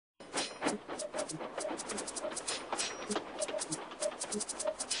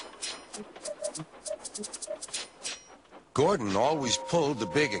Gordon always pulled the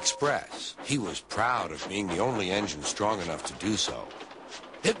big express. He was proud of being the only engine strong enough to do so.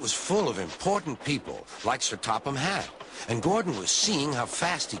 It was full of important people, like Sir Topham Hatt, and Gordon was seeing how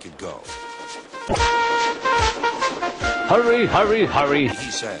fast he could go. Hurry, hurry, hurry, he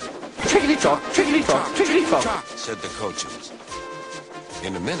said. Trickety-tock, trickety-tock, trickety-tock, said the coaches.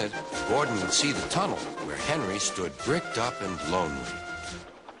 In a minute, Gordon would see the tunnel where Henry stood bricked up and lonely.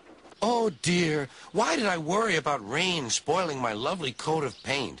 Oh, dear, why did I worry about rain spoiling my lovely coat of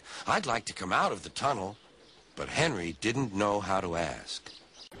paint? I'd like to come out of the tunnel. But Henry didn't know how to ask.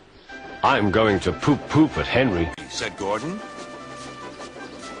 I'm going to poop at Henry, said Gordon.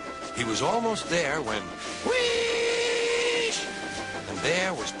 He was almost there when, whoosh! And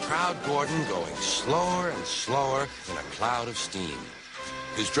there was proud Gordon going slower and slower in a cloud of steam.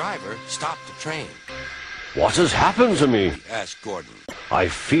 His driver stopped the train. What has happened to me? asked Gordon. I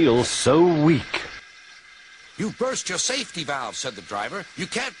feel so weak. You burst your safety valve, said the driver. You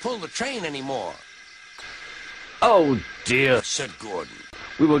can't pull the train anymore. Oh, dear, said Gordon.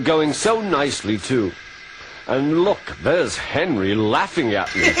 We were going so nicely, too. And look, there's Henry laughing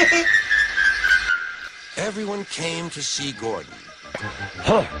at me. Everyone came to see Gordon,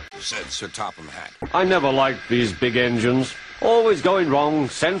 Huh, said Sir Topham Hatt. I never liked these big engines. Always going wrong.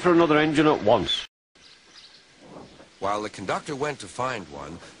 Send for another engine at once. While the conductor went to find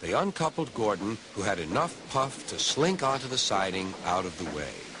one, they uncoupled Gordon, who had enough puff to slink onto the siding out of the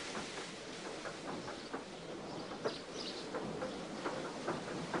way.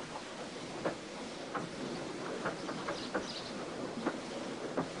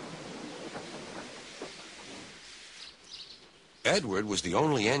 Edward was the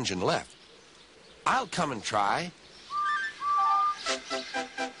only engine left. I'll come and try.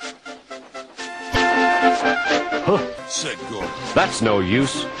 Huh, said Gordon. that's no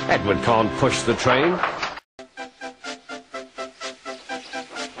use. Edward can't push the train.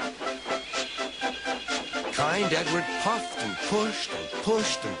 Kind Edward puffed and pushed and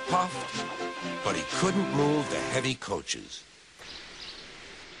pushed and puffed, but he couldn't move the heavy coaches.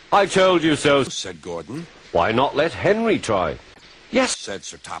 I told you so, said Gordon. Why not let Henry try? Yes, said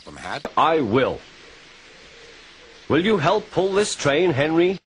Sir Topham Hatt. I will. Will you help pull this train,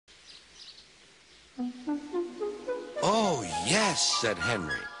 Henry? Oh, yes, said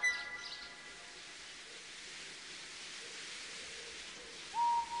Henry.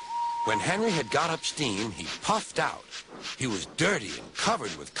 When Henry had got up steam, he puffed out. He was dirty and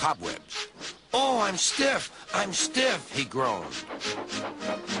covered with cobwebs. Oh, I'm stiff, he groaned.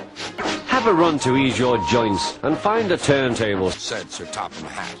 Have a run to ease your joints and find a turntable, said Sir Topham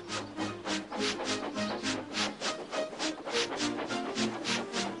Hatt.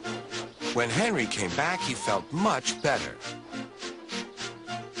 When Henry came back, he felt much better.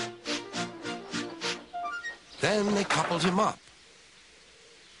 Then they coupled him up.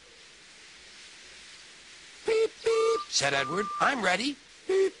 Beep, beep, said Edward. I'm ready.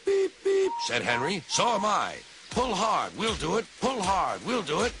 Beep, beep, beep, said Henry. So am I. Pull hard, we'll do it. Pull hard, we'll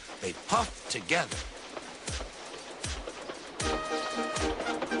do it. They puffed together.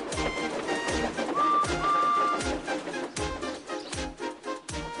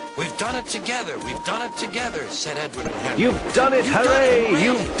 We've done it together, we've done it together, said Edward and Henry. You've done it, hooray!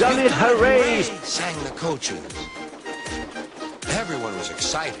 You've done it, hooray! Sang the coaches. Everyone was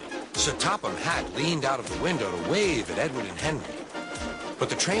excited. Sir Topham Hatt leaned out of the window to wave at Edward and Henry. But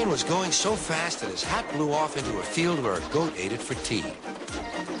the train was going so fast that his hat blew off into a field where a goat ate it for tea.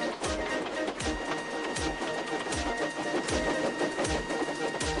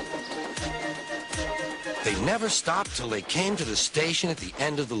 They never stopped till they came to the station at the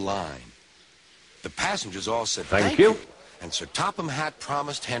end of the line. The passengers all said thank you, and Sir Topham Hatt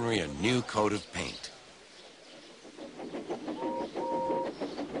promised Henry a new coat of paint.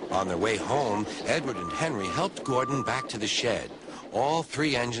 On their way home, Edward and Henry helped Gordon back to the shed. All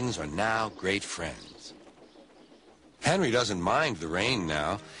three engines are now great friends. Henry doesn't mind the rain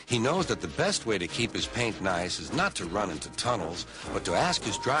now. He knows that the best way to keep his paint nice is not to run into tunnels, but to ask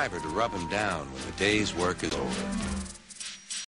his driver to rub him down when the day's work is over.